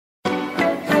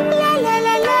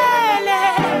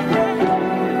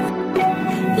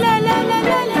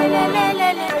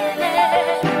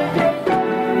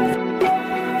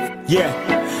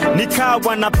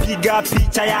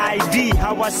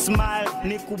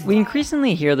We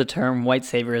increasingly hear the term white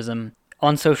saviorism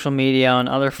on social media and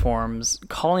other forums,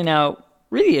 calling out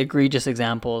really egregious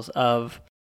examples of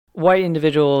white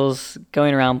individuals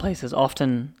going around places,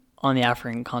 often on the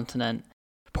African continent,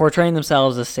 portraying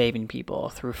themselves as saving people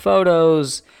through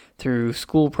photos, through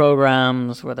school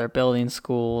programs where they're building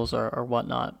schools or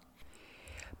whatnot.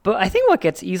 But I think what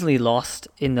gets easily lost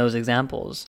in those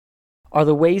examples are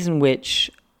the ways in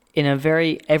which, in a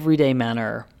very everyday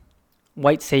manner,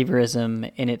 white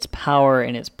saviorism, in its power,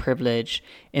 in its privilege,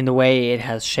 in the way it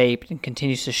has shaped and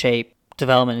continues to shape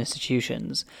development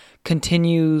institutions,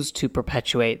 continues to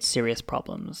perpetuate serious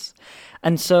problems.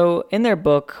 And so in their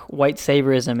book, White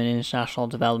Saviourism in International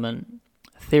Development,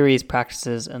 Theories,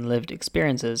 Practices, and Lived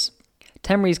Experiences,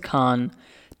 Temriz Khan,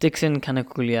 Dixon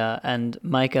Kanakulia, and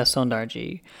Micah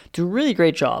Sondarji do a really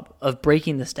great job of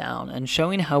breaking this down and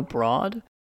showing how broad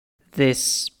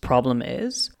this problem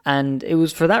is. And it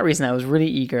was for that reason I was really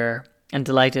eager and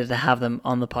delighted to have them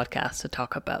on the podcast to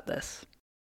talk about this.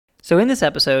 So in this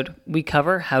episode, we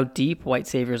cover how deep white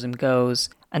saviorism goes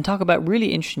and talk about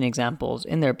really interesting examples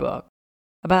in their book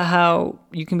about how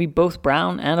you can be both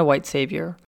brown and a white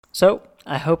savior. So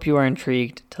I hope you are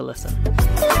intrigued to listen.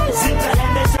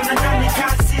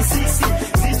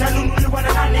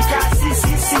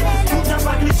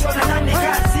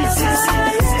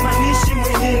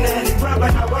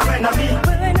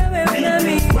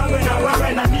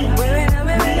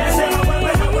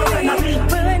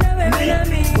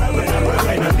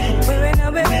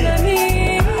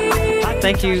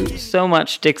 Thank you so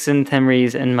much, Dixon,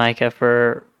 Temriz, and Micah,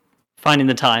 for finding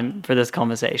the time for this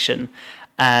conversation.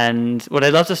 And what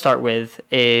I'd love to start with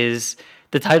is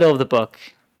the title of the book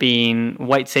being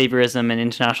White Saviorism and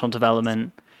International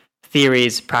Development,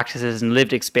 Theories, Practices, and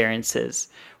Lived Experiences.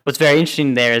 What's very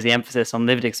interesting there is the emphasis on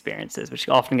lived experiences, which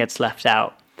often gets left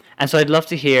out. And so I'd love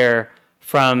to hear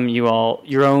from you all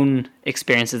your own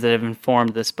experiences that have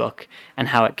informed this book and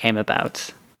how it came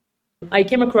about. I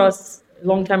came across a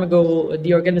long time ago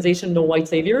the organization No White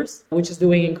Saviors, which is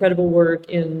doing incredible work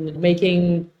in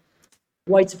making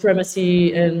white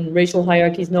supremacy and racial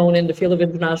hierarchies known in the field of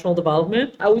international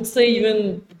development. I would say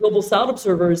even Global South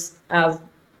observers have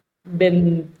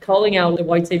been calling out the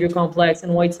white savior complex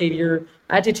and white savior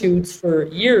attitudes for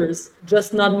years,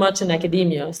 just not much in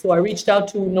academia. So I reached out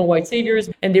to No White Saviors,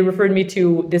 and they referred me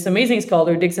to this amazing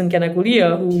scholar, Dixon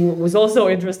Kanakulia, who was also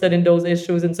interested in those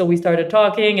issues. And so we started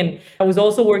talking, and I was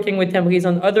also working with Temriz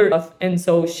on other stuff. And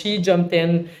so she jumped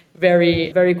in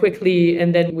very, very quickly,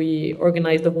 and then we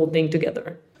organized the whole thing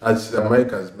together. As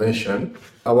Mike has mentioned,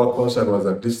 our concern was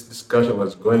that this discussion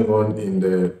was going on in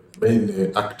the main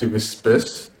activist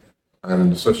space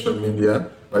and social media,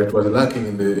 but it was lacking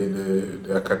in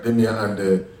the academia and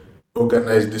the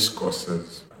organized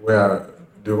discourses where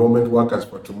development workers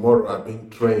for tomorrow are being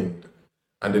trained,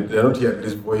 and they're not hearing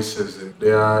these voices in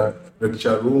their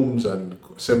lecture rooms and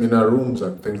seminar rooms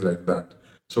and things like that.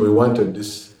 So we wanted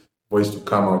this voice to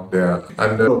come out there.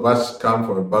 And all of us come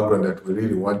from a background that we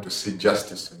really want to see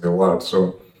justice in the world.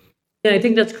 So yeah, I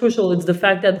think that's crucial. It's the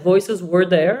fact that voices were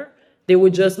there, they were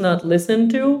just not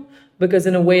listened to. Because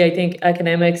in a way, I think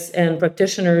academics and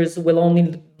practitioners will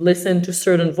only listen to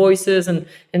certain voices and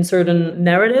certain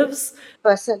narratives.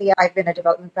 Personally, I've been a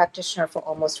development practitioner for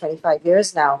almost 25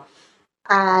 years now.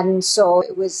 And so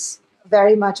it was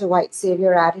very much a white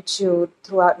savior attitude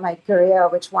throughout my career,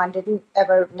 which one didn't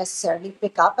ever necessarily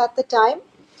pick up at the time.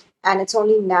 And it's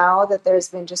only now that there's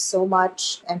been just so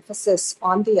much emphasis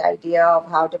on the idea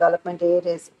of how development aid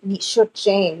should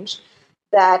change,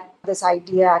 that this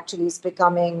idea actually is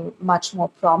becoming much more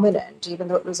prominent, even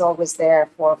though it was always there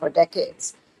for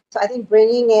decades. So I think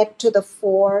bringing it to the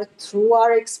fore through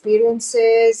our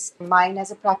experiences, mine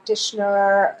as a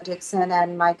practitioner, Dixon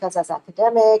and Micah's as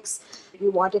academics, we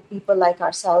wanted people like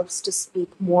ourselves to speak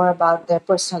more about their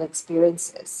personal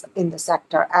experiences in the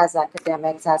sector as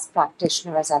academics, as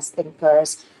practitioners, as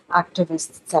thinkers,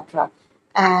 activists, etc.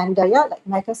 And like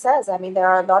Micah says, I mean, there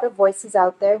are a lot of voices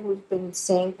out there who've been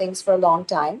saying things for a long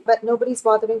time, but nobody's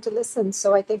bothering to listen.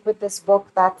 So I think with this book,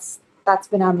 that's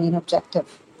been our main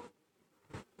objective.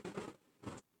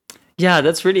 Yeah,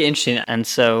 that's really interesting. And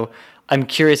so I'm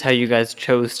curious how you guys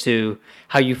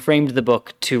how you framed the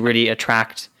book to really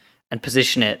attract and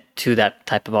position it to that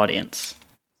type of audience.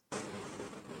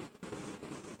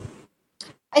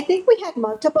 I think we had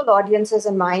multiple audiences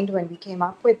in mind when we came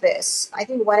up with this. I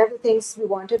think one of the things we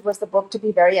wanted was the book to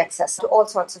be very accessible to all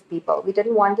sorts of people. We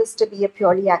didn't want this to be a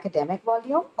purely academic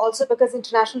volume, also because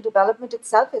international development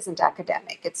itself isn't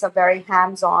academic. It's a very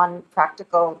hands-on,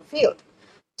 practical field.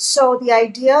 So the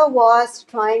idea was to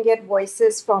try and get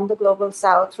voices from the global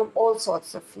south from all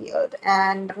sorts of field.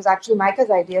 And it was actually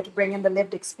Micah's idea to bring in the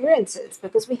lived experiences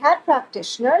because we had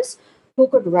practitioners who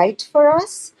could write for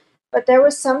us, but there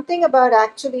was something about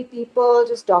actually people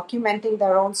just documenting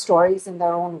their own stories in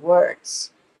their own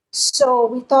words. So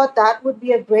we thought that would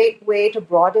be a great way to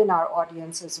broaden our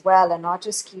audience as well and not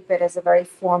just keep it as a very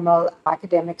formal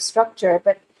academic structure,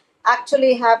 but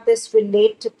actually have this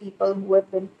relate to people who have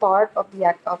been part of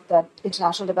the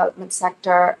international development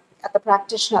sector at the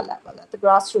practitioner level, at the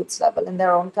grassroots level in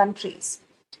their own countries.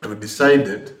 We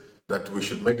decided that we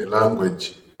should make the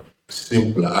language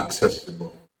simpler,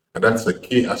 accessible. And that's a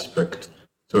key aspect.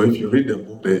 So if you read the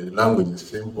book, the language is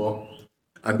simple.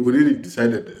 And we really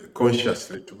decided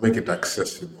consciously to make it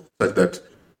accessible, such that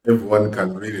everyone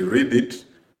can really read it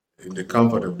in the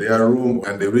comfort of their room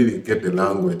and they really get the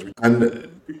language. And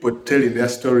people telling their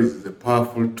stories is a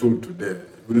powerful tool today.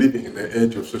 We're living in the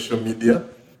age of social media.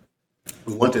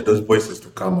 We wanted those voices to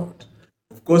come out.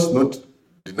 Of course, not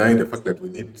denying the fact that we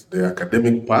need the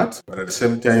academic part, but at the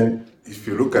same time, if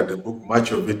you look at the book,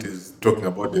 much of it is talking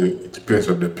about the experience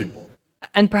of the people.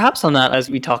 And perhaps on that, as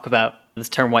we talk about this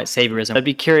term white saviorism, I'd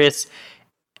be curious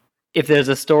if there's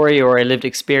a story or a lived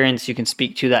experience you can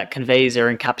speak to that conveys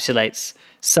or encapsulates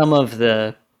some of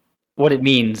the what it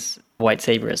means, white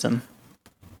saviorism.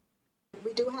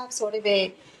 We do have sort of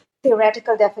a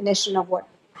theoretical definition of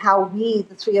how we,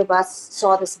 the three of us,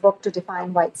 saw this book to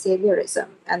define white saviorism.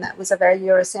 And that was a very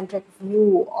Eurocentric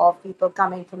view of people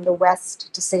coming from the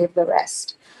West to save the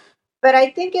rest. But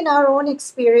I think in our own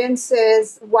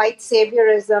experiences, white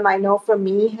saviorism, I know for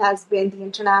me, has been the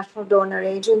international donor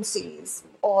agencies,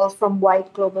 all from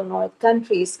white global north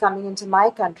countries coming into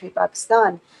my country,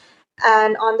 Pakistan.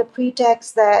 And on the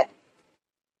pretext that,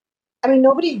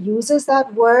 nobody uses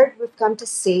that word, we've come to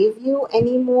save you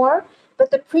anymore. But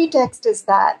the pretext is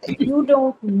that you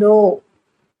don't know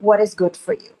what is good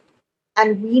for you.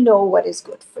 And we know what is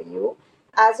good for you.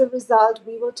 As a result,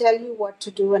 we will tell you what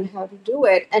to do and how to do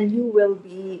it, and you will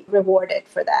be rewarded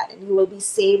for that, and you will be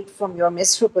saved from your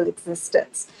miserable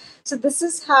existence. So, this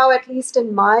is how, at least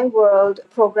in my world,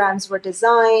 programs were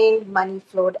designed, money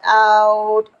flowed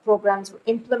out, programs were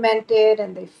implemented,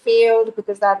 and they failed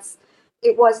because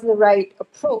it wasn't the right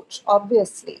approach,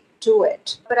 obviously, to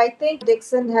it. But I think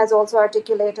Dixon has also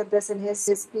articulated this in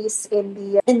his piece in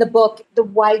the book, the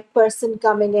white person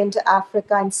coming into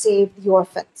Africa and save the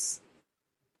orphans.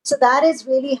 So that is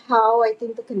really how I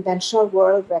think the conventional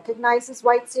world recognizes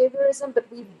white saviorism, but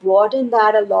we've broadened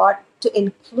that a lot to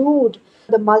include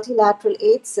the multilateral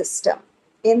aid system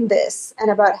in this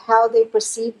and about how they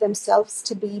perceive themselves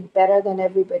to be better than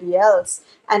everybody else,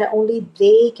 and only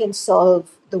they can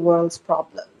solve the world's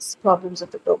problems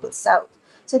of the global south.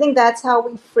 So I think that's how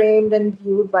we framed and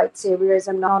viewed white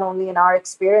saviorism, not only in our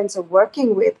experience of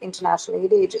working with international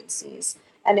aid agencies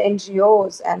and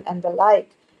NGOs and the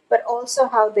like, but also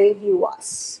how they view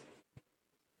us.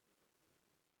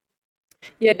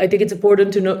 Yeah, I think it's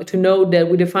important to know that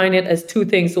we define it as two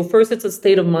things. So first, it's a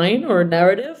state of mind or a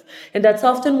narrative, and that's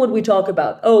often what we talk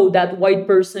about. Oh, that white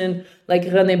person like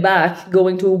René Bach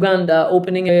going to Uganda,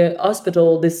 opening a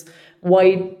hospital, this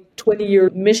white 20-year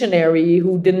missionary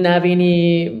who didn't have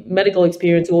any medical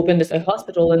experience who opened a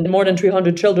hospital, and more than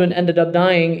 300 children ended up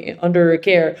dying under her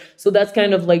care. So that's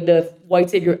kind of like the white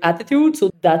savior attitude. So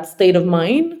that state of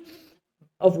mind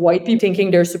of white people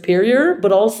thinking they're superior,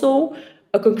 but also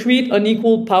a concrete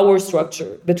unequal power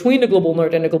structure between the global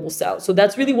north and the global south. So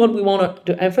that's really what we want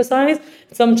to emphasize.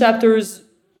 Some chapters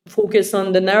focus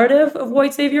on the narrative of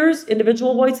white saviors,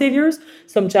 individual white saviors.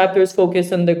 Some chapters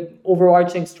focus on the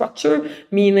overarching structure,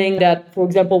 meaning that, for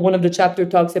example, one of the chapters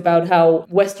talks about how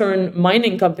Western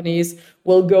mining companies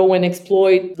will go and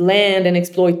exploit land and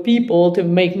exploit people to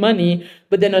make money.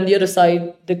 But then on the other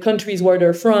side, the countries where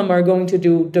they're from are going to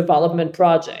do development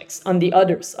projects on the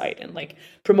other side and like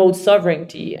promote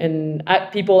sovereignty and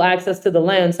people access to the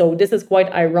land. So this is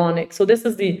quite ironic. So this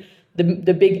is the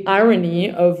big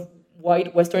irony of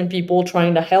white Western people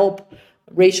trying to help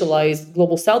racialized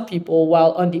global South people,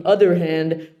 while on the other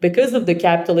hand, because of the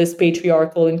capitalist,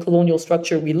 patriarchal, and colonial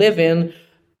structure we live in,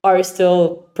 are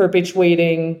still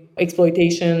perpetuating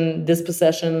exploitation,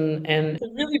 dispossession, and a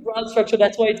really broad structure.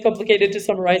 That's why it's complicated to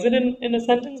summarize it in a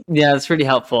sentence. Yeah, that's really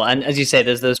helpful. And as you say,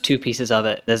 there's those two pieces of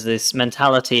it. There's this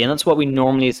mentality, and that's what we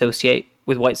normally associate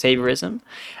with white saviorism.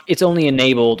 It's only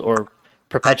enabled or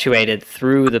perpetuated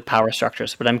through the power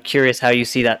structures. But I'm curious how you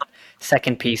see that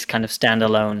second piece kind of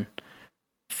standalone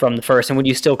from the first, and would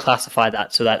you still classify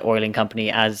that, so that oiling company,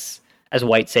 as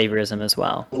white saviorism as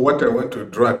well? What I want to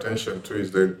draw attention to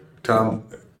is the term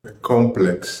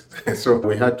complex. So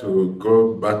we had to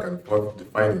go back and forth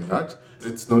defining that.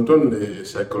 It's not only a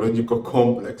psychological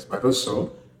complex, but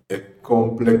also a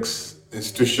complex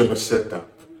institutional setup.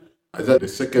 As that the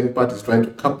second part is trying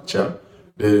to capture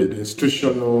the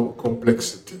institutional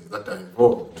complexities that are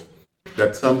involved,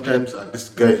 that sometimes are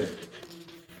disguised.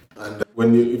 And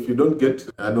if you don't get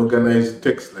an organized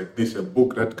text like this, a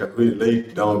book that can really lay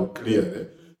it down clearly,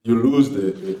 you lose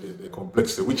the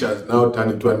complexity, which has now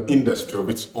turned into an industry of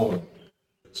its own.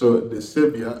 So the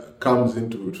savior comes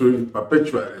into to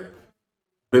perpetually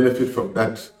benefit from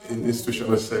that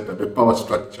institutional setup, the power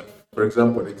structure. For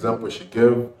example, the example she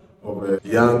gave of a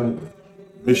young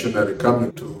missionary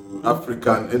coming to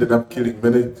Africa and ended up killing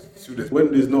many students.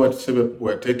 When these White Savior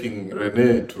were taking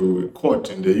Renee to court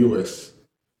in the US,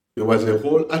 there was a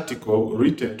whole article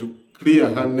written to clear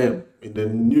her name in the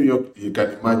New York. You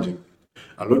can imagine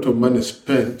a lot of money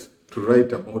spent to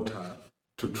write about her,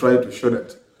 to try to show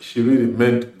that she really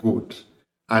meant good.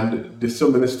 And there's so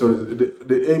many stories.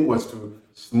 The aim was to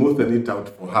smoothen it out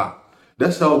for her.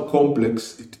 That's how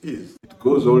complex it is. It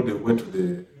goes all the way to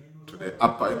the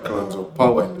upper echelons of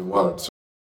power in the world.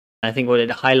 I think what it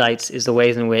highlights is the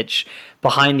ways in which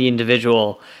behind the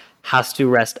individual has to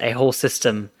rest a whole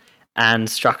system and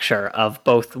structure of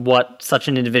both what such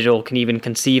an individual can even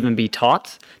conceive and be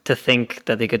taught to think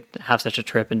that they could have such a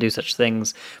trip and do such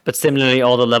things, but similarly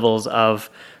all the levels of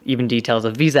even details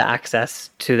of visa access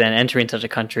to then entering such a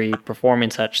country,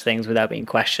 performing such things without being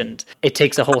questioned. It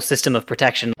takes a whole system of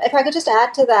protection. If I could just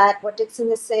add to that, what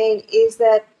Dixon is saying is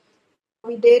that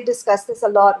we did discuss this a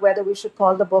lot, whether we should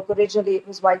call the book. Originally, it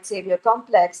was White Savior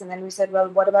Complex. And then we said, well,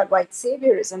 what about White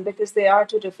Saviorism? Because they are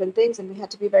two different things. And we had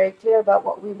to be very clear about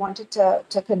what we wanted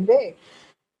to convey.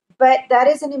 But that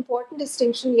is an important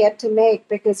distinction yet to make,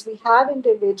 because we have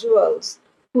individuals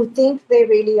who think they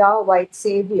really are white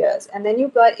saviors. And then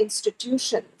you've got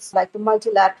institutions like the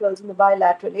multilaterals and the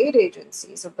bilateral aid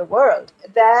agencies of the world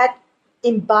that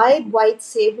imbibe white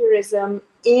saviorism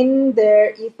in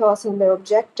their ethos and their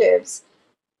objectives.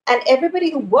 And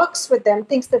everybody who works with them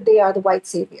thinks that they are the white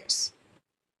saviors.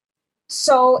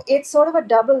 So it's sort of a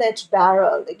double-edged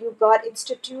barrel. You've got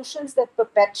institutions that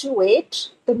perpetuate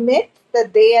the myth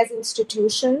that they as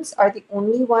institutions are the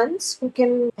only ones who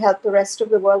can help the rest of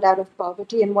the world out of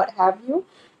poverty and what have you.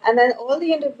 And then all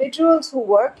the individuals who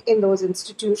work in those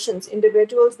institutions,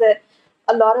 individuals that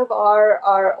a lot of our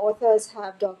authors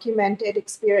have documented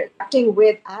experiencing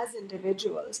with as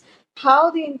individuals,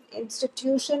 how the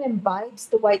institution imbibes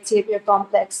the white savior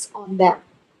complex on them.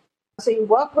 So you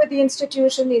work with the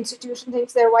institution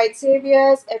thinks they're white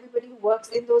saviors, everybody who works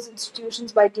in those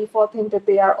institutions by default think that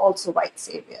they are also white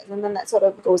saviors. And then that sort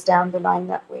of goes down the line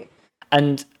that way.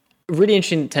 And really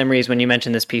interesting, Temeris, when you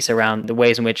mentioned this piece around the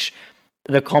ways in which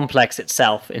the complex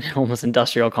itself, an almost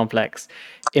industrial complex,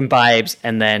 imbibes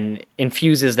and then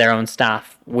infuses their own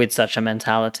staff with such a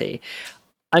mentality.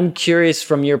 I'm curious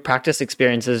from your practice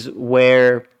experiences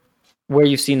where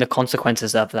you've seen the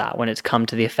consequences of that when it's come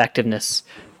to the effectiveness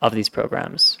of these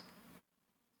programs.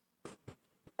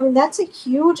 I mean, that's a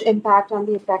huge impact on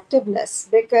the effectiveness,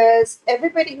 because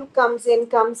everybody who comes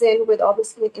in with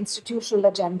obviously an institutional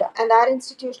agenda. And that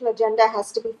institutional agenda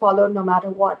has to be followed no matter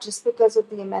what, just because of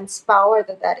the immense power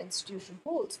that institution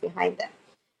holds behind them.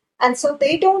 And so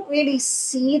they don't really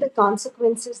see the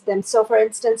consequences themselves. So, for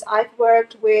instance, I've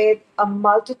worked with a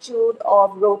multitude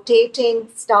of rotating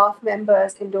staff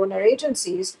members in donor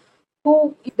agencies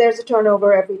who there's a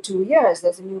turnover every 2 years.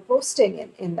 There's a new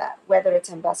posting in that, whether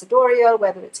it's ambassadorial,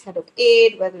 whether it's head of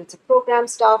aid, whether it's a program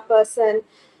staff person.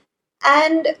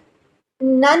 And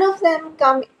none of them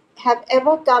have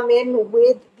ever come in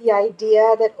with the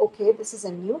idea that, okay, this is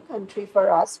a new country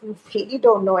for us. We really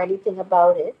don't know anything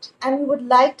about it. And we would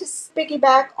like to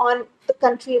piggyback on the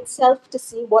country itself to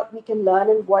see what we can learn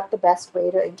and what the best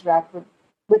way to interact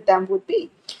with them would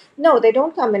be. No, they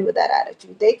don't come in with that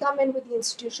attitude. They come in with the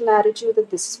institutional attitude that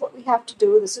this is what we have to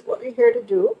do. This is what we're here to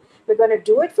do. We're going to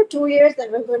do it for 2 years,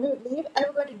 then we're going to leave, and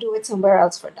we're going to do it somewhere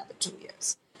else for another 2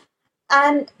 years.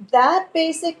 And that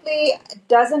basically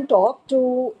doesn't talk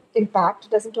to impact,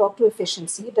 it doesn't talk to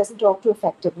efficiency, it doesn't talk to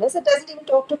effectiveness, it doesn't even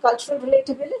talk to cultural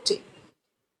relatability.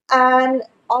 And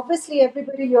obviously,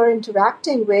 everybody you're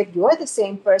interacting with, you're the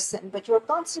same person, but you're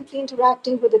constantly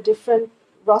interacting with a different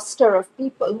roster of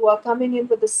people who are coming in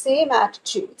with the same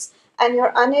attitudes, and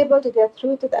you're unable to get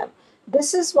through to them.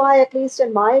 This is why, at least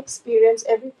in my experience,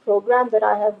 every program that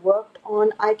I have worked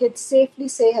on, I could safely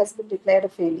say has been declared a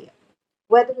failure.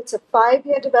 Whether it's a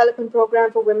 5-year development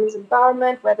program for women's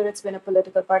empowerment, whether it's been a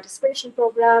political participation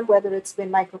program, whether it's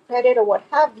been microcredit or what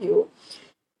have you,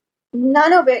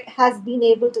 none of it has been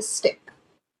able to stick.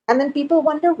 And then people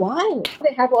wonder why.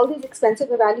 They have all these expensive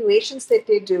evaluations that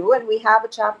they do, and we have a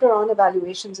chapter on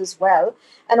evaluations as well.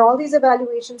 And all these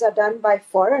evaluations are done by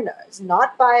foreigners,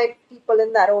 not by people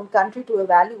in their own country to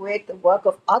evaluate the work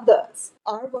of others.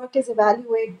 Our work is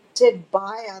evaluated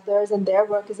by others, and their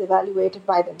work is evaluated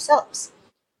by themselves.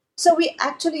 So we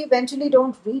actually eventually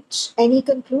don't reach any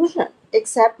conclusion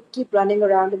except keep running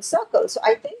around in circles. So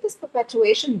I think this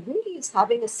perpetuation really is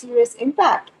having a serious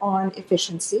impact on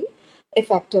efficiency,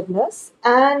 effectiveness,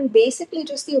 and basically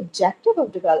just the objective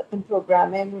of development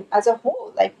programming as a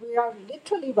whole. Like, we are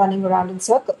literally running around in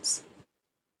circles.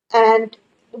 And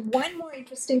one more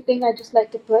interesting thing I'd just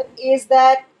like to put is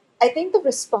that I think the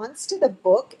response to the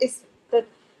book is that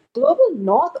global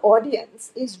North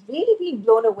audience is really being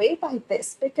blown away by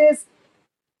this, because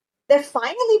they're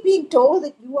finally being told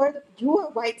that you are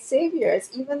white saviors,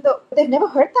 even though they've never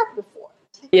heard that before.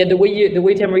 Yeah, the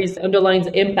way Tamariz underlines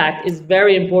impact is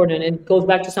very important. It goes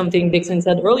back to something Dixon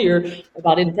said earlier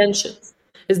about intentions.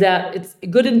 Is that it's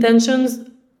good intentions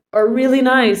are really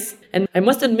nice. And I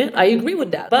must admit, I agree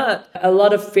with that. But a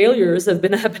lot of failures have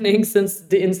been happening since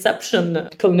the inception.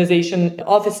 Colonization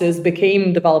offices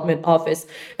became development office.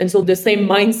 And so the same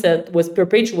mindset was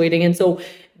perpetuating. And so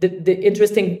the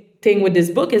interesting thing with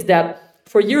this book is that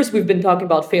for years, we've been talking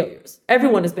about failures.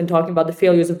 Everyone has been talking about the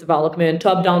failures of development,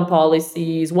 top-down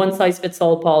policies,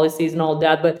 one-size-fits-all policies, and all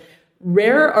that. But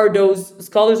rare are those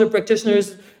scholars or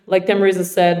practitioners, like Tamariz has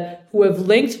said, who have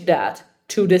linked that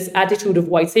to this attitude of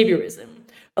white saviorism.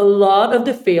 A lot of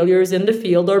the failures in the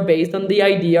field are based on the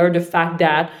idea or the fact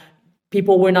that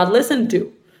people were not listened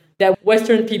to. That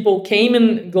Western people came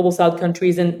in global South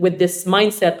countries and with this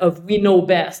mindset of we know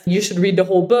best. You should read the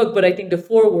whole book, but I think the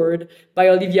foreword by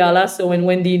Olivia Alasso and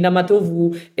Wendy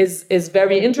Namatovu is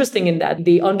very interesting in that.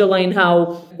 They underline how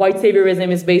white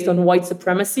saviorism is based on white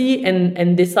supremacy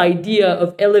and this idea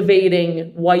of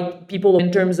elevating white people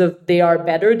in terms of they are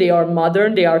better, they are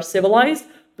modern, they are civilized,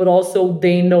 but also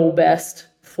they know best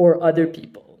for other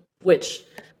people, which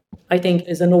I think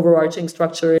is an overarching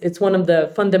structure. It's one of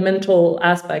the fundamental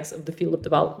aspects of the field of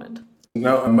development.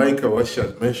 Now, Micah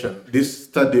Washer mentioned this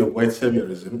study of white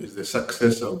saviorism is the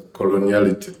success of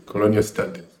colonial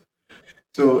studies.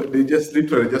 So they just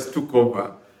literally just took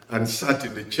over and sat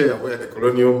in the chair where the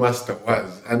colonial master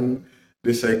was. And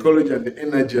the psychology and the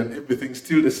energy and everything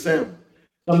still the same.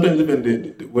 Sometimes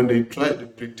even when they try to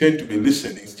pretend to be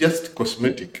listening, it's just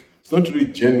cosmetic. It's not really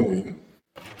genuine.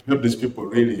 Help these people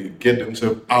really get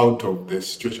themselves out of the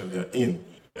situation they're in.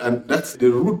 And that's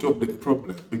the root of the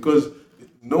problem, because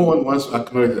no one wants to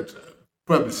acknowledge that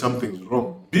probably something's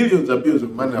wrong. Billions and billions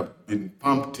of money have been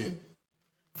pumped in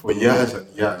for years and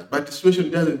years, but the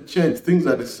situation doesn't change. Things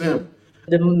are the same.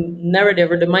 The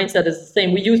narrative or the mindset is the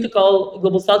same. We used to call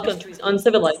global South countries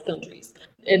uncivilized countries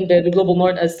and the global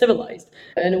North as civilized.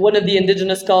 And one of the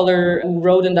indigenous scholars who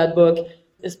wrote in that book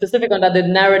is specific on that, the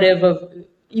narrative of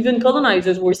even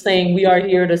colonizers were saying we are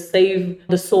here to save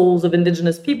the souls of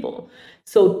indigenous people.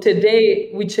 So today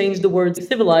we change the word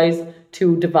civilized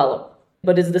to develop.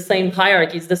 But it's the same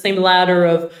hierarchy. It's the same ladder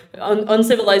of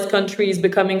uncivilized countries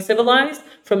becoming civilized.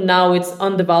 From now it's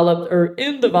undeveloped or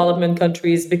in development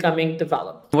countries becoming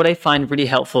developed. What I find really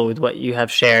helpful with what you have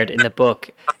shared in the book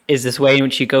is this way in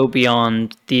which you go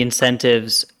beyond the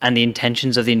incentives and the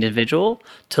intentions of the individual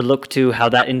to look to how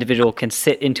that individual can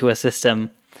sit into a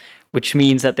system, which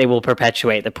means that they will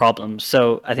perpetuate the problems.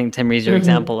 So I think, Tamariz, your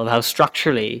example of how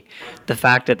structurally the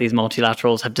fact that these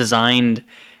multilaterals have designed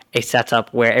a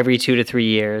setup where every 2 to 3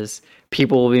 years,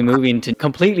 people will be moving to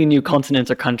completely new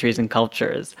continents or countries and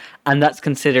cultures, and that's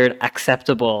considered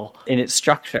acceptable in its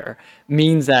structure,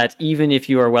 means that even if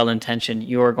you are well-intentioned,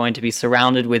 you are going to be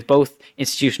surrounded with both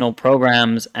institutional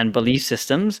programs and belief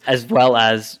systems, as well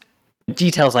as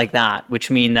details like that, which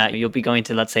mean that you'll be going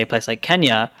to, let's say, a place like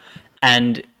Kenya,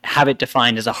 and have it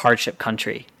defined as a hardship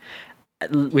country,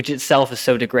 which itself is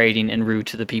so degrading and rude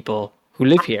to the people who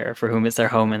live here, for whom it's their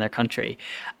home and their country.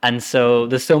 And so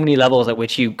there's so many levels at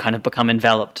which you kind of become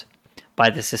enveloped by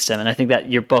the system. And I think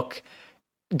that your book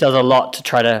does a lot to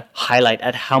try to highlight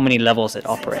at how many levels it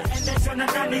operates.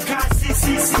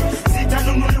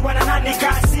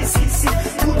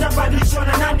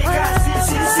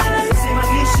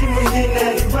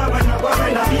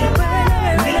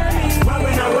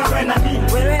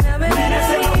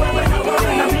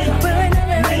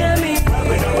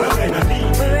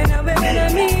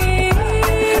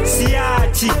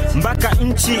 Mpaka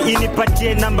nchi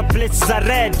inipatie number plates za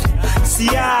red.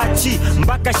 Siachi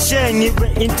mpaka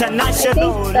shengiwe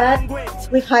international language.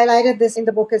 We highlighted this in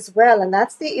the book as well, and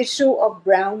that's the issue of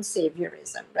brown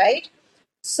saviorism, right?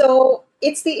 So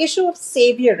it's the issue of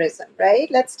saviorism, right?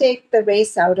 Let's take the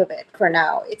race out of it for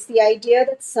now. It's the idea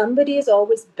that somebody is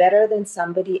always better than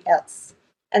somebody else.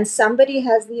 And somebody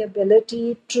has the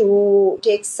ability to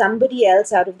take somebody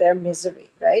else out of their misery,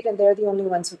 right? And they're the only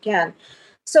ones who can.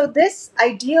 So, this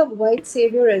idea of white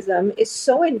saviorism is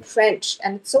so entrenched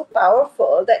and it's so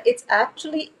powerful that it's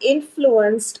actually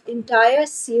influenced entire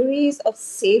series of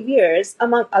saviors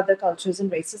among other cultures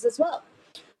and races as well.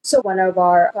 So, one of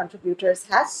our contributors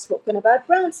has spoken about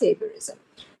brown saviorism,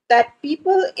 that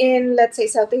people in, let's say,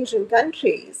 South Asian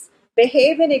countries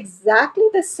behave in exactly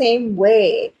the same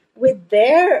way with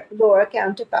their lower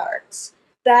counterparts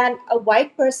than a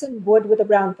white person would with a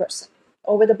brown person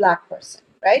or with a black person,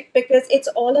 right? Because it's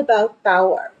all about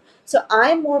power. So,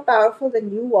 I'm more powerful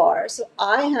than you are, so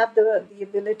I have the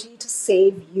ability to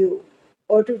save you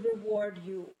or to reward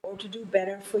you or to do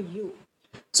better for you.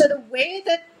 So the way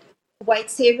that white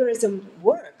saviorism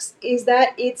works is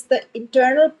that it's the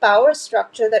internal power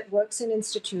structure that works in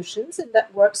institutions and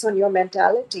that works on your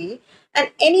mentality.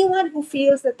 And anyone who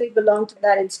feels that they belong to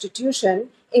that institution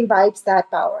imbibes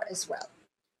that power as well.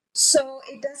 So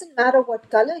it doesn't matter what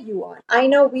color you are. I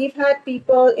know we've had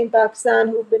people in Pakistan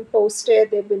who've been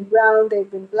posted, they've been brown, they've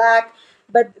been black,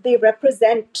 but they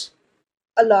represent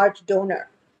a large donor.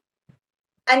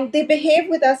 And they behave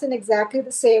with us in exactly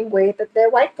the same way that their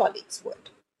white colleagues would.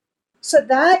 So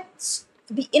that's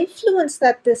the influence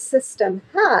that this system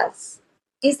has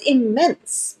is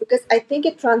immense because I think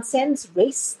it transcends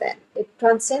race then. It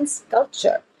transcends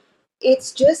culture.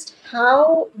 It's just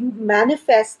how you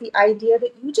manifest the idea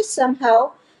that you just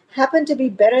somehow happen to be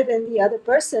better than the other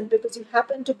person because you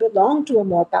happen to belong to a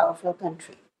more powerful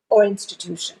country or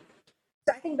institution.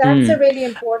 So I think that's a really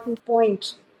important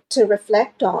point to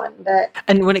reflect on. That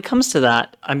And when it comes to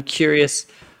that, I'm curious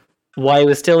why it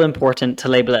was still important to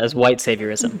label it as white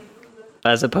saviorism,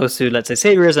 as opposed to, let's say,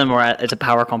 saviorism, or it's a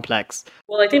power complex.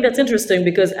 Well, I think that's interesting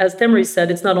because, as Temri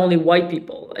said, it's not only white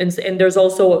people. And there's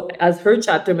also, as her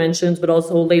chapter mentions, but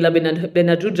also Leila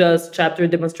Benajuja's chapter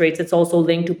demonstrates, it's also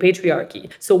linked to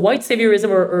patriarchy. So white saviorism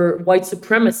or white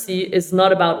supremacy is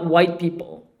not about white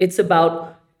people. It's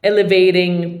about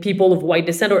elevating people of white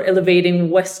descent or elevating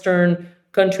Western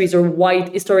countries or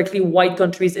historically white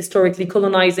countries, historically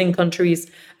colonizing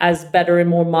countries as better and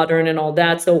more modern and all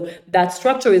that. So that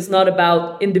structure is not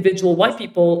about individual white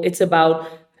people. It's about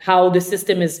how the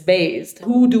system is based.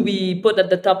 Who do we put at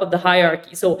the top of the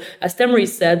hierarchy? So as Temri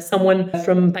said, someone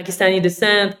from Pakistani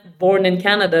descent, born in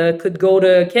Canada, could go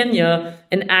to Kenya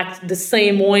and act the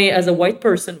same way as a white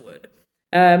person would.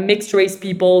 Mixed race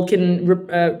people can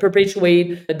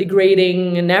perpetuate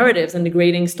degrading narratives and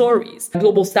degrading stories.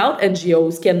 Global South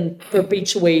NGOs can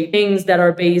perpetuate things that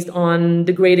are based on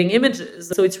degrading images.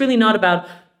 So it's really not about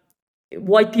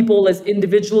white people as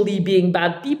individually being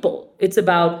bad people. It's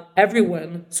about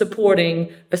everyone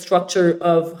supporting a structure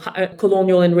of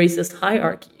colonial and racist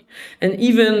hierarchy. And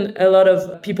even a lot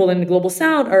of people in the Global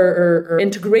South are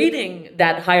integrating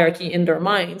that hierarchy in their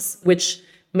minds, which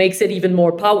makes it even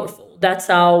more powerful. That's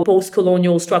how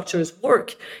post-colonial structures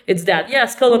work. It's that,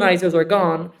 yes, colonizers are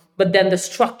gone, but then the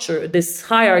structure, this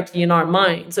hierarchy in our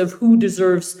minds of who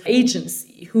deserves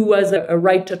agency, who has a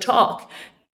right to talk,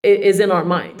 is in our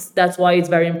minds. That's why it's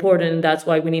very important. That's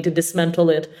why we need to dismantle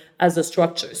it as a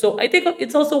structure. So I think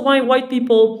it's also why white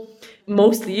people,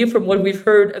 mostly from what we've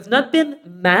heard, have not been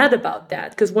mad about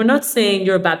that, because we're not saying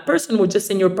you're a bad person. We're just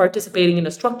saying you're participating in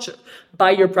a structure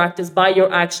by your practice, by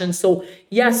your actions. So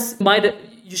yes,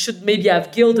 you should maybe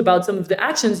have guilt about some of the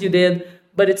actions you did,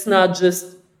 but it's not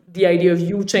just the idea of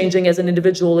you changing as an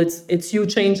individual. It's you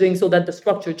changing so that the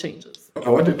structure changes. I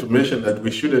wanted to mention that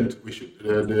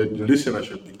the listener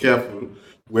should be careful.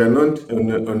 We are not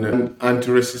on an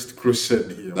anti-racist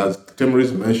crusade here. As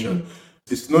Temris mentioned,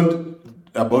 it's not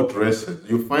about race.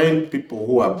 You find people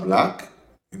who are black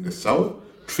in the South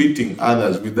treating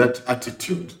others with that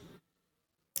attitude.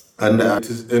 And it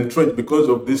is entrenched because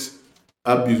of this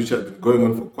abuse which has been going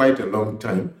on for quite a long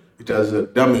time. It has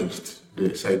damaged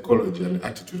the psychology and the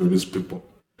attitude of these people.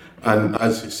 And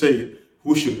as you say,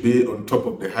 who should be on top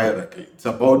of the hierarchy? It's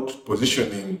about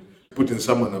positioning, putting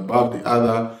someone above the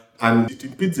other, and it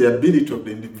impedes the ability of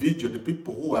the individual, the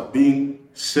people who are being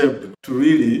served, to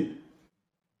really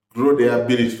grow their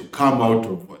ability to come out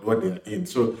of what they are in.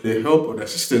 So the help or the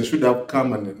assistance should have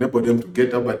come and enable them to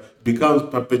get up, but it becomes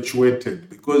perpetuated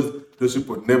because those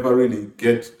people never really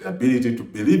get the ability to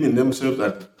believe in themselves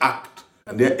and act,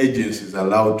 and their agency is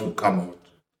allowed to come out.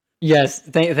 Yes,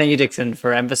 thank you, Dixon,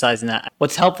 for emphasizing that.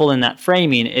 What's helpful in that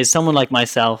framing is someone like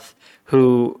myself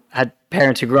who had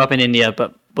parents who grew up in India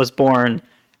but was born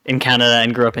in Canada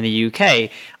and grew up in the UK.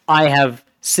 I have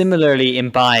similarly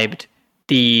imbibed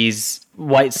these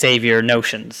white savior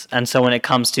notions. And so when it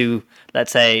comes to,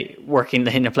 let's say, working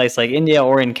in a place like India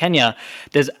or in Kenya,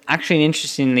 there's actually an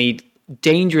interestingly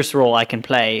dangerous role I can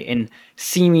play in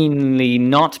seemingly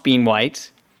not being white,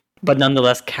 but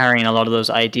nonetheless carrying a lot of those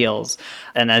ideals.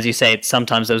 And as you say,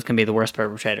 sometimes those can be the worst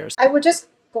perpetrators. I would just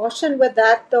caution with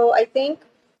that, though. I think,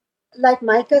 like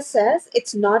Micah says,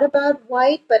 it's not about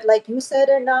white, but like you said,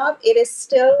 Arnav, it is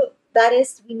still, that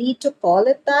is, we need to call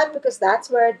it that because that's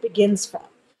where it begins from.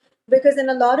 Because in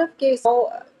a lot of cases,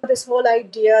 this whole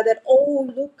idea that, oh,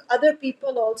 look, other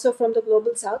people also from the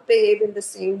global south behave in the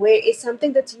same way is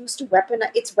something that's used to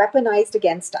it's weaponized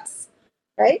against us,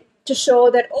 right? To show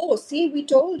that, oh, see, we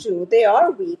told you, they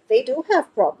are weak, they do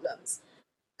have problems.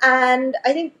 And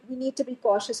I think we need to be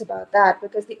cautious about that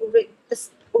because this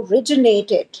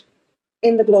originated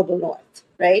in the global north,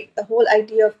 right? The whole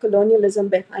idea of colonialism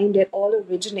behind it all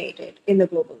originated in the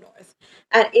global north.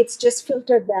 And it's just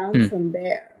filtered down from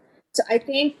there. So I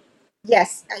think,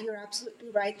 yes, you're absolutely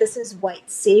right. This is white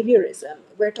saviorism.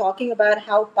 We're talking about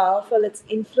how powerful its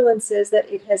influence is that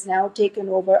it has now taken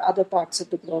over other parts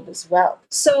of the globe as well.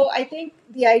 So I think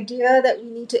the idea that we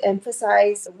need to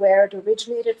emphasize where it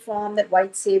originated from, that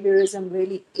white saviorism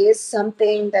really is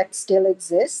something that still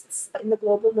exists in the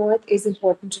global north, is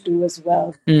important to do as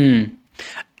well.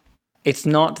 It's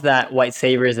not that white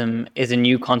saviorism is a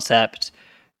new concept.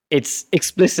 It's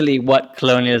explicitly what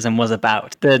colonialism was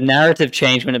about. The narrative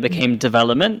changed when it became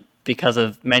development because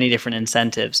of many different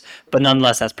incentives, but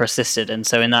nonetheless has persisted. And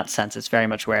so in that sense, it's very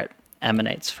much where it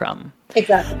emanates from.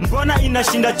 Exactly. Mbona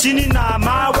inashinda chini na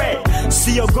mawe,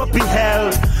 siogopi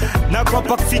hell,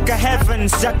 nagopa kufika heaven,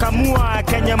 sijakamua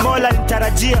Kenya Mola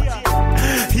nitarajia.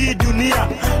 Hii dunia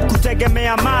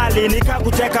kutegemea mali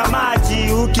nikakuteka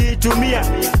maji ukiitumia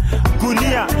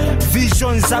gunia,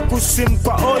 vision za kusim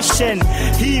kwa ocean.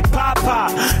 Hii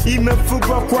papa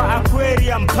imefugwa kwa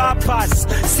aquarium purpose,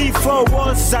 C4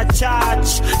 walls za church,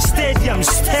 stadium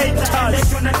status.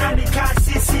 Letona nani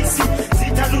kasi sisi,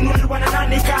 zitanunuliwa na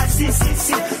nani kasi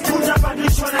sisi,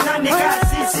 kutabadilishwa na nani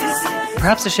kasi sisi.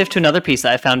 Perhaps to shift to another piece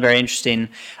that I found very interesting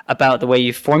about the way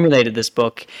you formulated this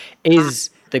book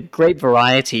is the great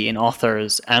variety in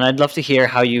authors. And I'd love to hear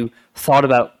how you thought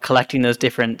about collecting those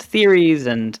different theories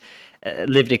and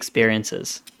lived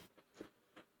experiences.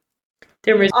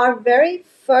 Our very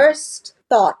first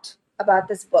thought about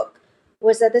this book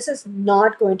was that this is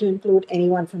not going to include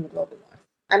anyone from the global north.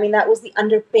 I mean, that was the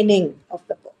underpinning of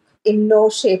the book in no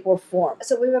shape or form.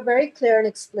 So we were very clear and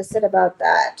explicit about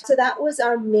that. So that was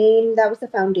the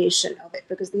foundation of it,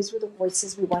 because these were the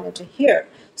voices we wanted to hear.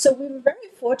 So we were very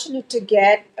fortunate to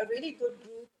get a really good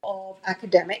group of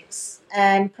academics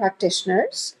and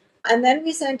practitioners. And then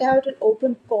we sent out an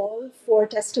open call for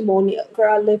testimonial for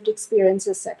our lived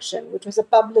experiences section, which was a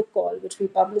public call, which we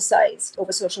publicized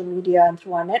over social media and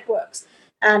through our networks.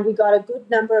 And we got a good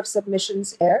number of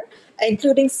submissions there,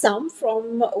 including some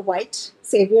from white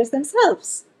saviors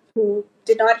themselves, who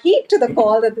did not heed to the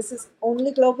call that this is only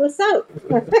global south.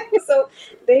 So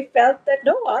they felt that,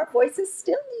 no, our voices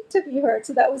still need to be heard.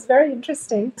 So that was very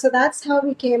interesting. So that's how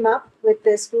we came up with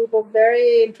this group of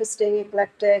very interesting,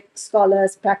 eclectic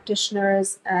scholars,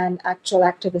 practitioners, and actual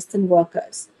activists and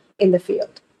workers in the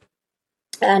field.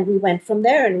 And we went from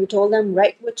there and we told them,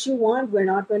 write what you want. We're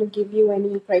not going to give you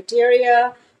any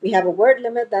criteria. We have a word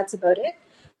limit. That's about it.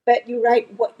 But you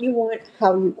write what you want,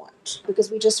 how you want,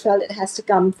 because we just felt it has to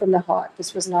come from the heart.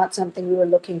 This was not something we were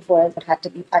looking for that had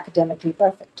to be academically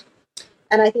perfect.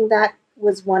 And I think that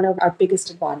was one of our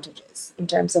biggest advantages in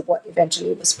terms of what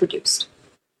eventually was produced.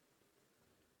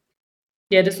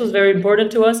 Yeah, this was very important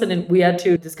to us, and then we had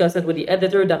to discuss it with the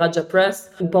editor, Daraja Press,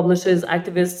 who publishes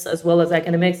activists as well as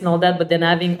academics and all that. But then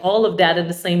having all of that in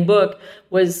the same book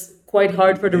was quite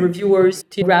hard for the reviewers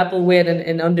to grapple with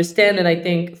and understand. And I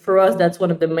think for us, that's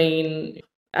one of the main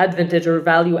advantage or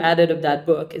value added of that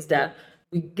book, is that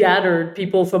we gathered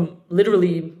people from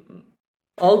literally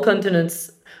all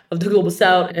continents of the global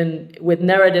south, and with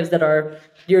narratives that are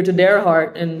dear to their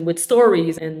heart, and with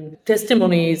stories and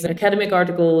testimonies and academic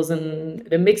articles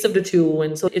and a mix of the two.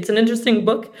 And so it's an interesting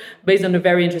book based on a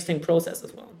very interesting process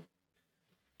as well.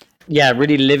 Yeah,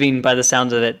 really living by the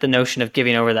sounds of it, the notion of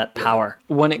giving over that power.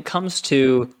 When it comes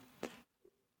to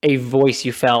a voice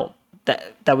you felt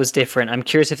that was different, I'm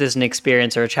curious if there's an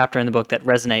experience or a chapter in the book that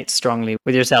resonates strongly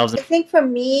with yourselves. I think for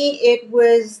me, it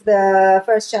was the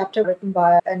first chapter written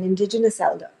by an Indigenous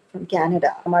elder from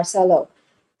Canada, Marcelo.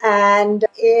 And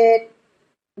it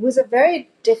was a very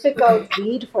difficult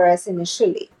read for us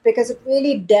initially, because it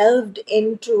really delved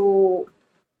into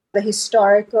the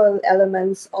historical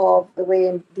elements of the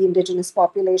way the Indigenous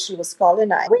population was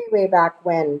colonized way back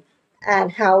when.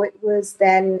 and how it was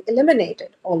then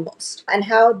eliminated almost, and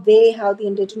how the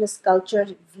indigenous culture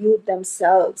viewed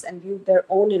themselves and viewed their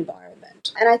own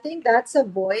environment. And I think that's a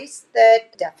voice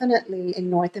that definitely in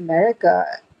North America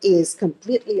is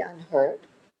completely unheard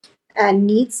and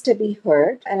needs to be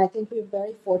heard. And I think we're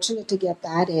very fortunate to get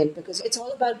that in, because it's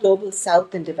all about global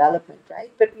south and development,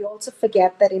 right? But we also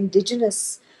forget that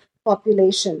indigenous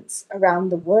populations around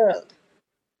the world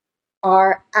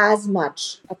are as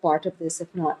much a part of this,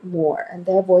 if not more, and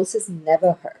their voice is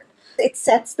never heard. It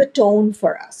sets the tone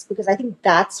for us, because I think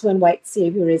that's when white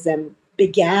saviorism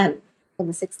began in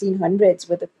the 1600s,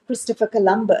 with Christopher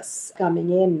Columbus coming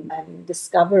in and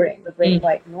discovering the Great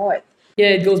White North. Yeah,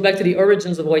 it goes back to the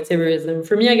origins of white saviorism.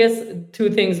 For me, I guess two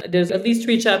things. There's at least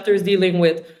 3 chapters dealing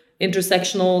with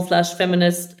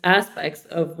intersectional/feminist aspects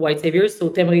of white saviors. So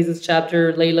Temriz's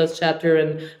chapter, Layla's chapter,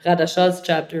 and Radasha's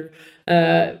chapter,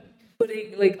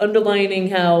 underlining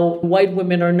how white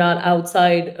women are not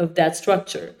outside of that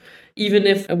structure. Even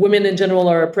if women in general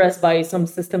are oppressed by some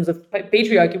systems of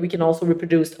patriarchy, we can also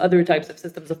reproduce other types of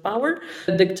systems of power.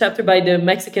 The chapter by the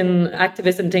Mexican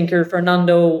activist and thinker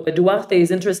Fernando Duarte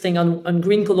is interesting on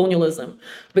green colonialism,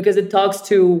 because it talks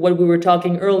to what we were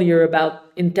talking earlier about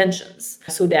intentions.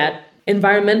 So that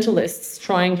environmentalists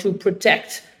trying to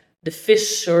protect the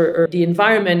fish or the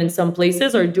environment in some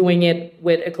places are doing it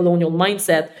with a colonial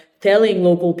mindset, telling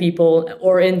local people,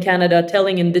 or in Canada,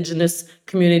 telling indigenous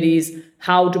communities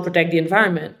how to protect the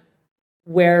environment,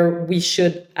 where we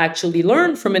should actually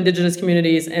learn from indigenous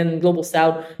communities and global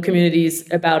south communities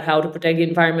about how to protect the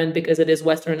environment, because it is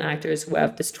Western actors who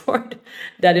have destroyed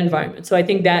that environment. So I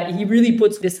think that he really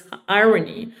puts this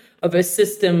irony of a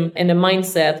system and a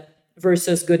mindset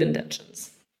versus good intentions.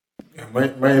 Yeah,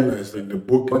 mine is in the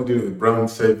book, one dealing with brown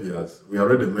saviors. We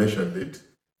already mentioned it.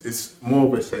 It's more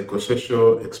of a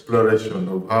psychosocial exploration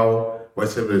of how white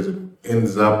saviorism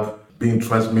ends up being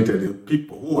transmitted to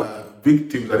people who are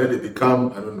victims, and then they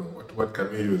become, I don't know, what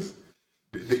can we use?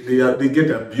 They get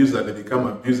abused and they become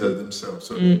abusers themselves.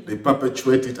 So they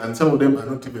perpetuate it, and some of them are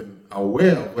not even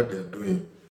aware of what they're doing.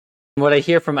 What I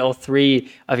hear from all 3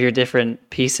 of your different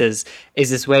pieces is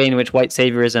this way in which white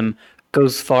saviorism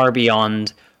goes far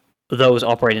beyond those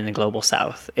operating in the global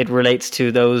south. It relates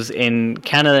to those in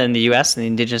Canada and the US and the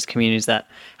indigenous communities that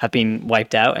have been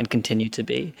wiped out and continue to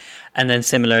be. And then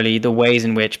similarly, the ways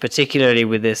in which, particularly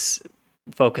with this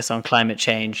focus on climate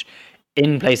change,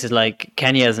 in places like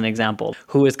Kenya as an example,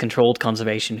 who has controlled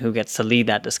conservation, who gets to lead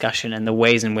that discussion, and the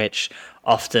ways in which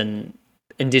often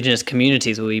indigenous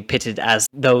communities will be pitted as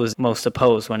those most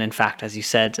opposed, when in fact, as you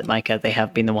said, Micah, they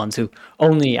have been the ones who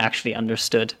only actually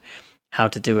understood how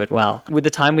to do it well. With the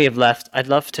time we have left, I'd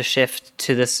love to shift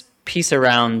to this piece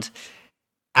around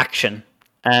action.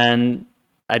 And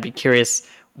I'd be curious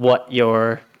what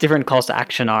your different calls to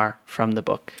action are from the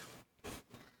book.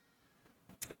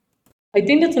 I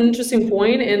think that's an interesting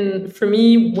point. And for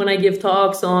me, when I give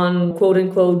talks on quote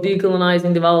unquote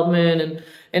decolonizing development,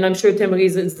 and I'm sure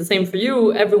Temeriz is the same for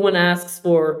you, everyone asks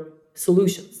for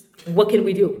solutions. What can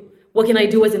we do? What can I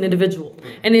do as an individual?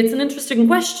 And it's an interesting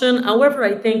question. However,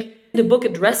 I think the book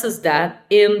addresses that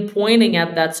in pointing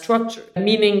at that structure,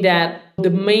 meaning that the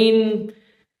main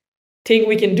thing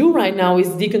we can do right now is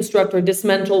deconstruct or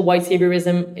dismantle white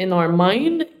saviorism in our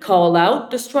mind, call out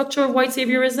the structure of white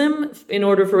saviorism in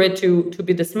order for it to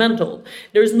be dismantled.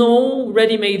 There's no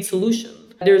ready-made solution.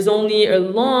 There's only a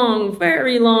long,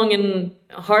 very long and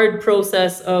hard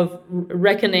process of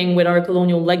reckoning with our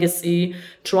colonial legacy,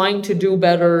 trying to do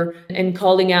better, and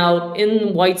calling out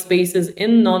in white spaces,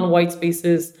 in non-white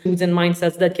spaces, foods and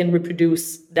mindsets that can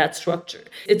reproduce that structure.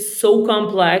 It's so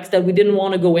complex that we didn't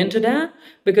want to go into that,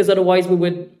 because otherwise we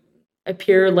would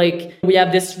appear like we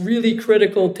have this really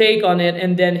critical take on it,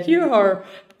 and then here are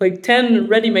like 10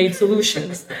 ready-made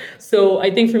solutions. So I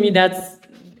think for me, that's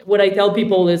what I tell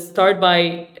people is start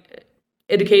by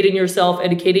educating yourself,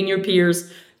 educating your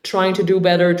peers, trying to do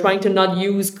better, trying to not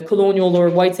use colonial or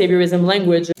white saviorism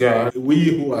language. Yeah,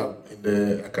 we who are in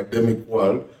the academic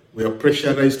world, we are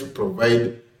pressurized to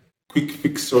provide quick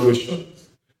fix solutions.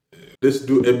 Let's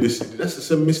do ABC. That's the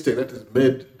same mistake that is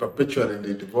made perpetually in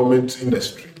the development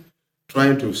industry,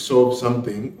 trying to solve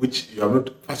something which you have not,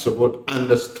 first of all,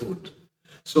 understood.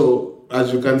 So,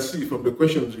 as you can see from the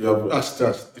questions you have asked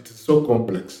us, it is so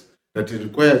complex that it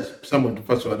requires someone to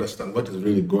first understand what is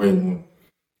really going on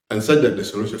and such that the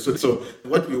solution. So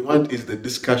what we want is the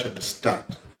discussion to start,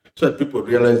 so that people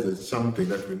realize there's something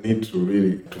that we need to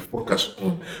really to focus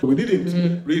on. We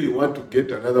didn't really want to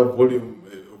get another volume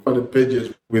of 100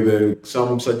 pages with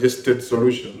some suggested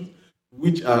solutions,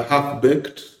 which are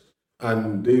half-baked,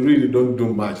 and they really don't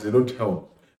do much. They don't help.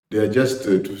 They are just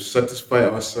to satisfy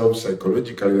ourselves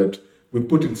psychologically that we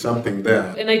put in something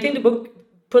there. And I think the book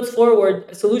puts forward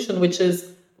a solution, which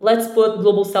is let's put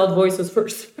Global South voices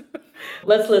first.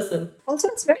 Let's listen. Also,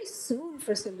 it's very soon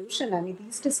for solution. I mean,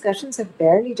 these discussions have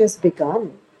barely just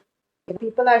begun.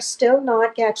 People are still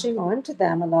not catching on to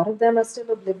them. A lot of them are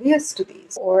still oblivious to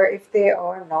these. Or if they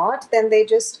are not, then they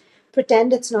just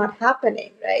pretend it's not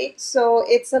happening, right? So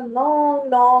it's a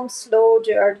long, slow,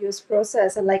 arduous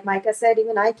process. And like Micah said,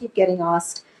 even I keep getting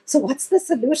asked, so what's the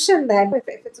solution then if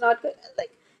it's not good?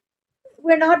 Like,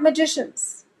 we're not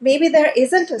magicians. Maybe there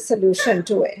isn't a solution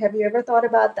to it. Have you ever thought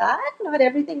about that? Not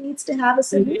everything needs to have a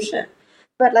solution.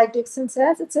 But like Dixon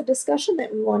says, it's a discussion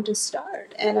that we want to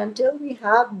start. And until we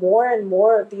have more and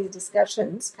more of these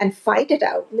discussions and fight it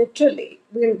out, literally,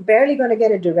 we're barely going to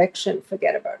get a direction,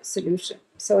 forget about a solution.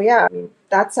 So yeah, I mean,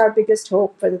 that's our biggest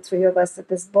hope for the three of us, that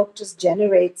this book just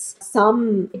generates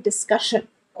some discussion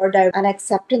or an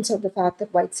acceptance of the fact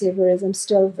that white saviorism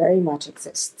still very much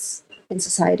exists in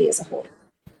society as a whole.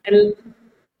 And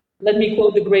let me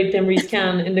quote the great Temrese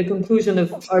Khan in the conclusion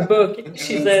of our book.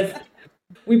 She says,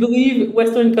 "We believe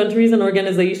Western countries and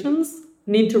organizations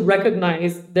need to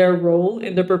recognize their role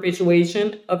in the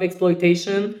perpetuation of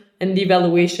exploitation and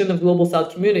devaluation of Global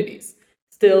South communities.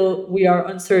 Still, we are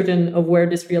uncertain of where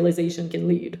this realization can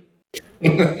lead."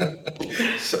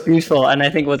 Useful. And I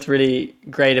think what's really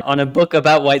great on a book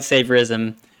about white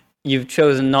saviorism, you've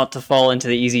chosen not to fall into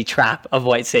the easy trap of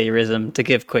white saviorism to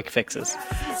give quick fixes.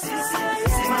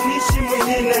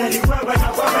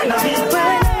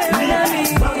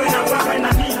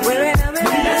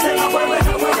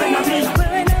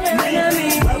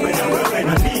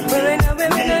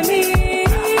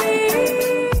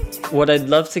 What I'd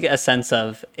love to get a sense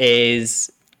of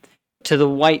is, to the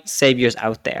white saviors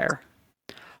out there,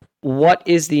 what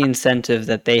is the incentive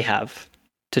that they have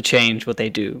to change what they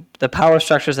do? The power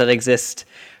structures that exist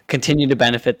continue to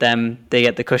benefit them. They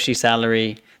get the cushy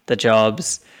salary, the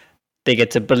jobs. They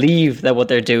get to believe that what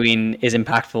they're doing is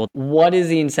impactful. What is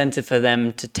the incentive for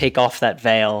them to take off that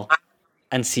veil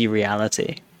and see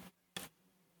reality?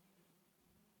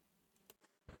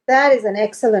 That is an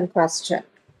excellent question.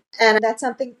 And that's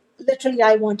something literally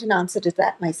I want an answer to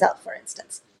that myself, for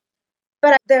instance.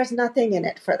 But there's nothing in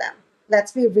it for them.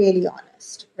 Let's be really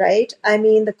honest, right? I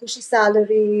mean, the cushy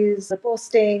salaries, the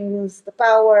postings, the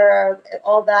power,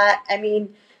 all that. I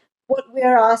mean, what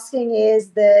we're asking is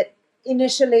that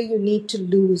initially you need to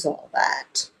lose all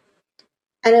that.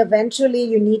 And eventually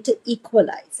you need to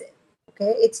equalize it.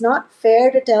 Okay? It's not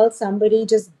fair to tell somebody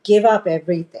just give up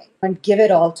everything and give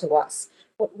it all to us.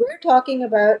 What we're talking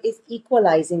about is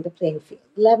equalizing the playing field,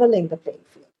 leveling the playing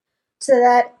field, so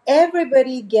that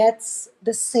everybody gets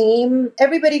the same,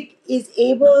 everybody is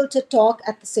able to talk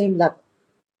at the same level,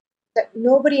 that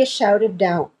nobody is shouted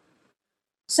down.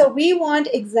 So we want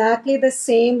exactly the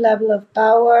same level of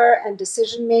power and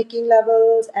decision-making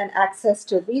levels and access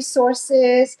to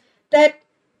resources that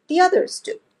the others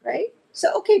do, right?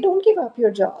 So, okay, don't give up your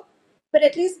job, but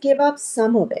at least give up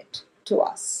some of it to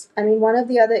us. I mean, one of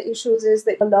the other issues is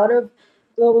that a lot of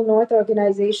Global North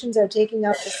organizations are taking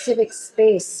up the civic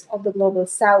space of the Global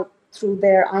South through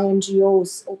their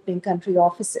INGOs opening country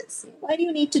offices. Why do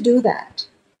you need to do that?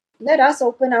 Let us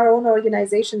open our own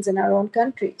organizations in our own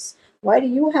countries. Why do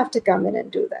you have to come in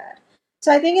and do that?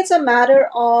 So I think it's a matter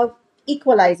of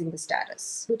equalizing the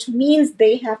status, which means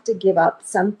they have to give up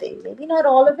something, maybe not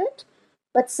all of it,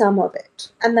 but some of it.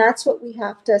 And that's what we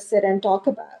have to sit and talk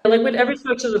about. Like with every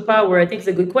structure of power, I think it's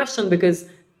a good question because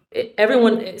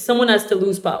someone has to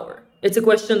lose power. It's a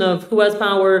question of who has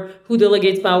power, who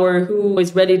delegates power, who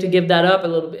is ready to give that up a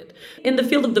little bit. In the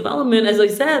field of development, as I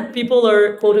said, people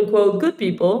are quote unquote good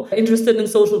people interested in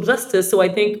social justice. So I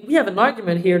think we have an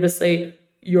argument here to say,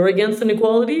 you're against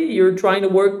inequality, you're trying to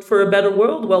work for a better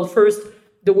world. Well, first,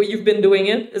 the way you've been doing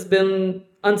it has been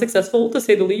unsuccessful, to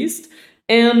say the least.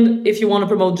 And if you want to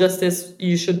promote justice,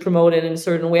 you should promote it in a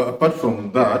certain way. Apart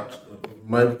from that,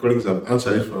 my colleagues have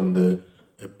answered it from the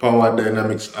power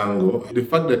dynamics angle. The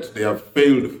fact that they have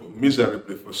failed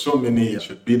miserably for so many years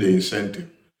should be the incentive.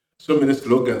 So many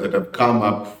slogans that have come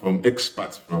up from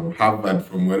experts, from Harvard,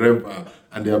 from wherever,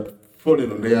 and they have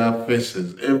fallen on their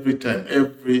faces every time.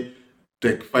 Every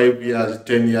 5 years,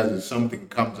 10 years, something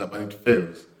comes up and it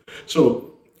fails.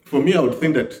 So for me, I would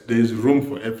think that there is room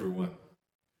for everyone.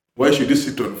 Why should you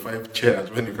sit on 5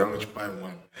 chairs when you can only buy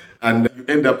one? And you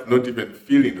end up not even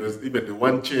feeling there's even the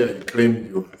one chair you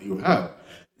claim you have.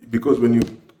 Because when you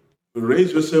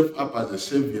raise yourself up as a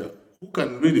savior, who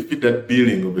can really fit that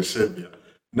billing of a savior?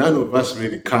 None of us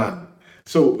really can.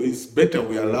 So it's better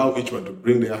we allow each one to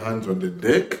bring their hands on the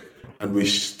deck and we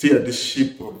steer this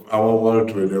ship of our world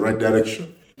to the right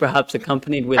direction. Perhaps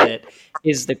accompanied with it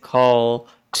is the call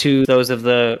to those of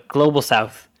the global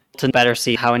south to better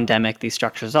see how endemic these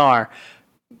structures are,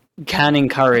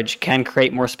 can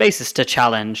create more spaces to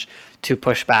challenge, to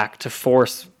push back, to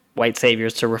force white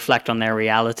saviors to reflect on their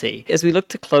reality. As we look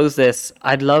to close this,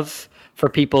 I'd love for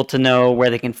people to know where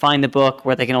they can find the book,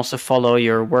 where they can also follow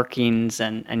your workings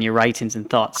and your writings and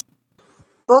thoughts.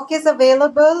 Book is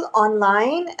available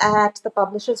online at the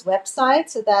publisher's website.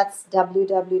 So that's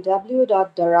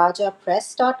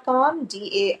www.darajapress.com,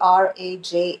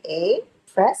 DARAJA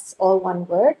press, all one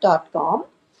word, .com.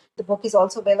 The book is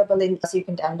also available so you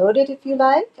can download it if you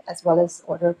like, as well as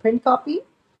order a print copy.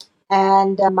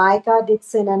 And Micah,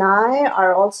 Dixon, and I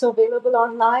are also available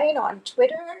online on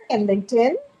Twitter and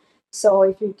LinkedIn. So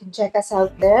if you can check us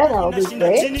out there, that will be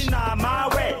great.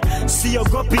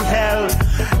 Siogopi hell,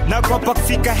 nagopa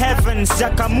kufika heaven,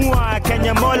 sijakamua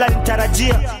Kenya Mola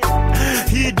nitarajia.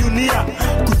 Hii dunia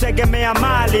kutegemea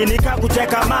mali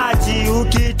nikakuteka maji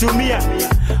ukiitumia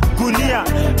gunia,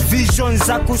 vision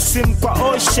za kuswim kwa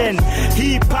ocean.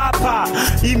 Hii papa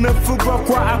imefugwa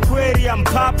kwa aquarium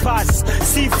purpose,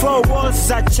 C4 walls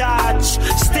za church,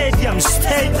 stadium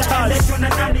status.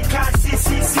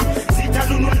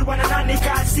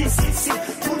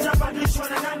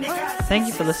 Thank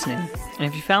you for listening, and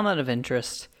if you found that of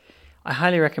interest, I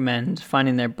highly recommend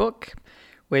finding their book,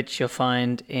 which you'll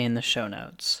find in the show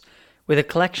notes, with a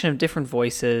collection of different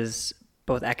voices,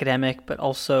 both academic but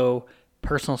also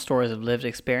personal stories of lived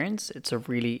experience. It's a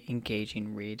really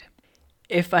engaging read.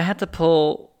 If I had to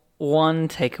pull one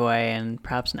takeaway and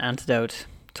perhaps an antidote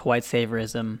to white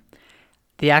saviorism,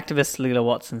 the activist Leela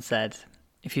Watson said,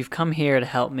 "If you've come here to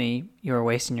help me, you are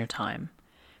wasting your time.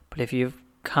 But if you've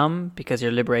come because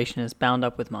your liberation is bound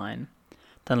up with mine,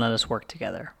 then let us work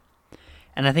together."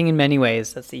 And I think in many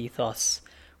ways that's the ethos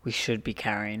we should be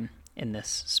carrying in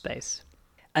this space.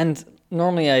 And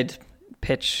normally I'd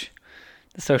pitch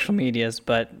the social medias,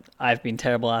 but I've been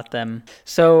terrible at them.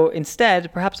 So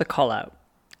instead, perhaps a call out.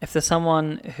 If there's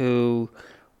someone who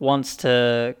wants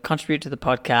to contribute to the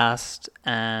podcast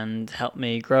and help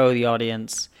me grow the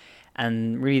audience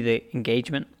and really the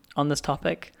engagement on this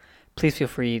topic, please feel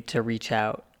free to reach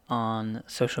out on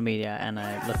social media, and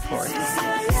I look forward to it.